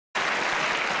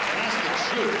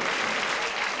truth.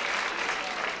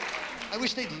 I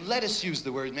wish they'd let us use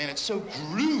the word, man. It's so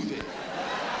groovy.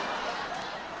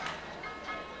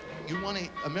 You want to...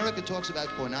 America talks about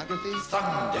pornography?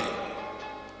 Someday,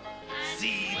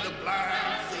 see the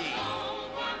blind see.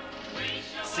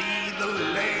 See the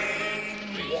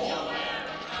lame walk.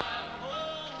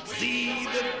 See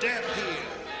the deaf hear.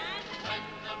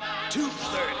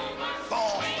 2:30,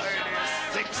 4:30,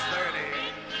 6:30.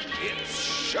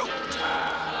 It's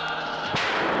showtime.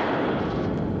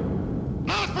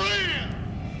 My friend!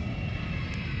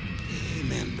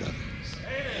 Amen, brothers.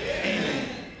 Amen.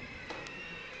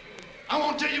 I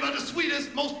want to tell you about the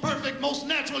sweetest, most perfect, most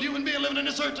natural human being living in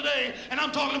this earth today, and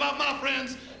I'm talking about my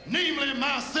friends, namely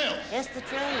myself. It's the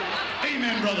truth.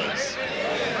 Amen, brothers.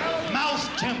 Mouse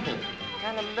Temple.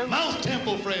 Hallelujah. Mouse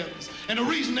Temple, friends. And the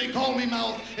reason they call me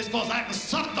Mouth is because I can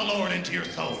suck the Lord into your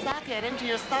soul. Suck it into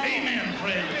your soul. Amen,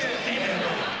 friends. Amen,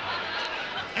 brothers.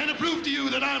 And to prove to you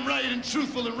that I'm right and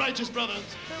truthful and righteous, brothers,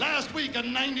 last week a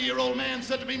 90-year-old man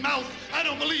said to me, Mouth, I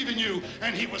don't believe in you.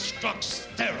 And he was struck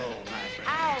sterile, my friend.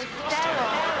 Oh,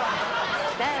 sterile.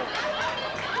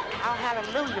 Oh,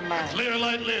 hallelujah, man. Clear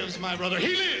light lives, my brother.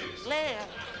 He lives. Live.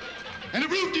 And to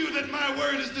prove to you that my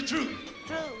word is the truth.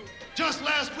 True. Just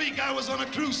last week, I was on a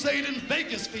crusade in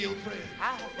Bakersfield, friend.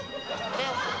 Oh,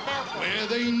 filthy. Where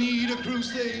they need a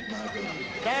crusade, my brother.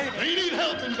 Dirty. They need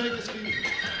help in Bakersfield.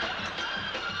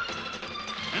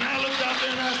 And I looked out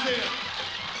there and I said,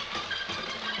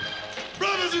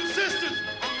 brothers and sisters,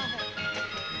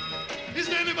 is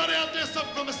there anybody out there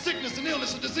suffering from a sickness, an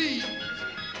illness, a disease?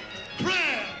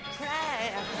 Crabs.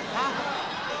 Crabs.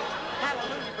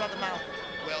 Hallelujah, Brother Mouth.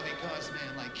 Well, because,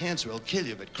 man, like cancer will kill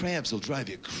you, but crabs will drive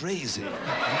you crazy.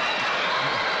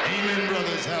 Amen,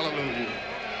 brothers, hallelujah.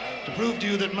 To prove to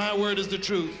you that my word is the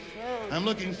truth, I'm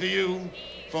looking for you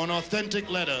for an authentic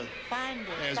letter. Find it.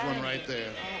 There's find one right it.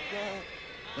 there. Oh, good.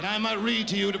 That I might read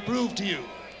to you to prove to you.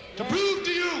 To prove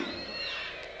to you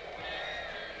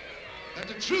that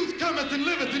the truth cometh and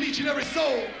liveth in each and every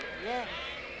soul. Yeah.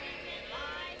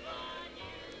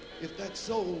 If that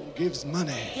soul gives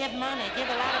money. Give money. Give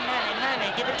a lot of money.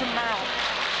 Money. Give it to Mouth.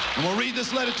 And we'll read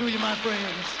this letter to you, my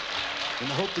friends, in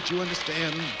the hope that you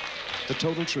understand the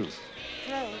total truth.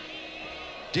 True.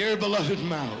 Dear beloved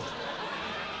Mouth,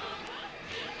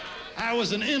 I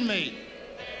was an inmate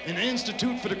in the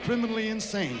Institute for the Criminally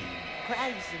Insane.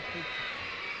 Crazy people.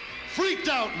 Freaked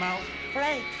out, Mouth.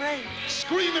 Free.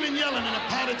 Screaming and yelling in a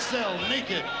padded cell,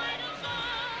 naked.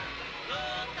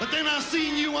 But then I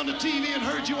seen you on the TV and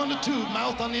heard you on the tube,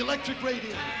 Mouth, on the electric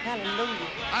radio. Hallelujah.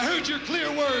 I heard your clear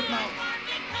word, Mouth.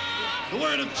 The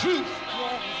word of truth.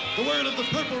 Yes. The word of the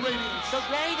purple radiance. The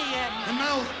radiance. And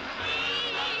Mouth,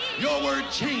 your word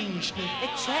changed me.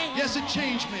 It changed. Yes, it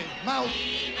changed me. Mouth,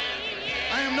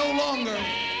 I am no longer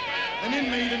an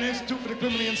inmate in the Institute for the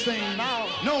Criminally Insane. No.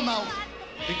 No, Mouth.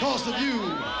 Because of you,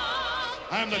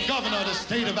 I am the governor of the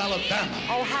state of Alabama.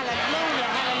 Oh, hallelujah.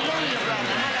 Hallelujah, brother.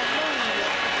 Hallelujah.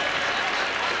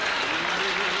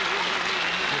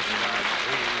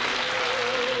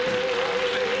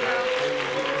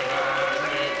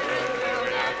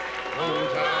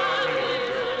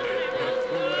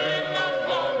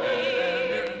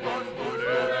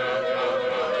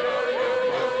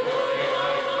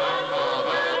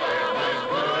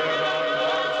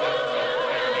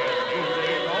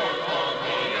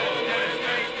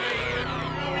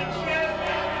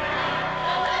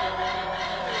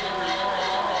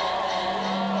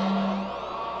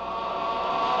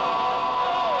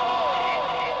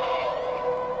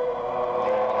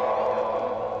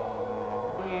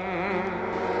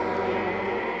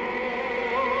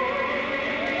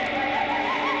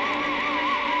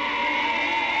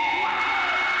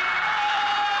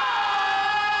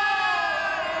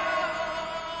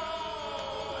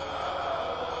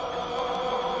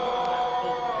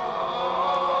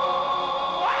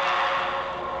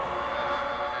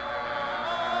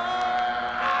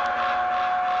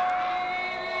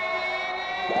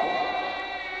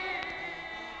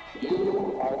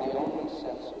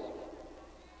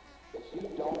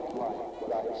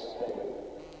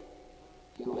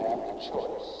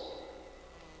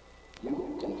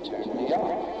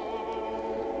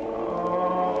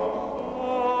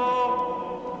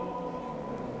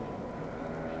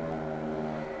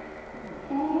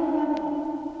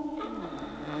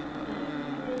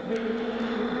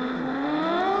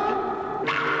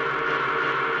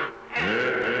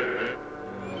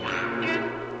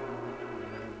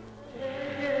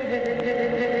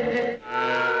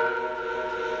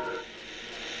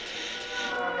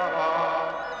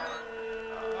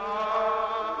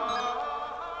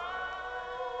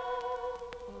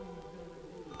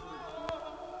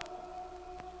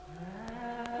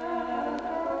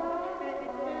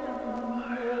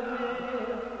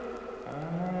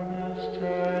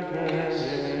 You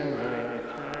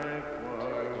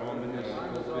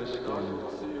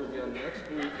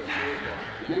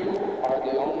are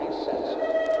the only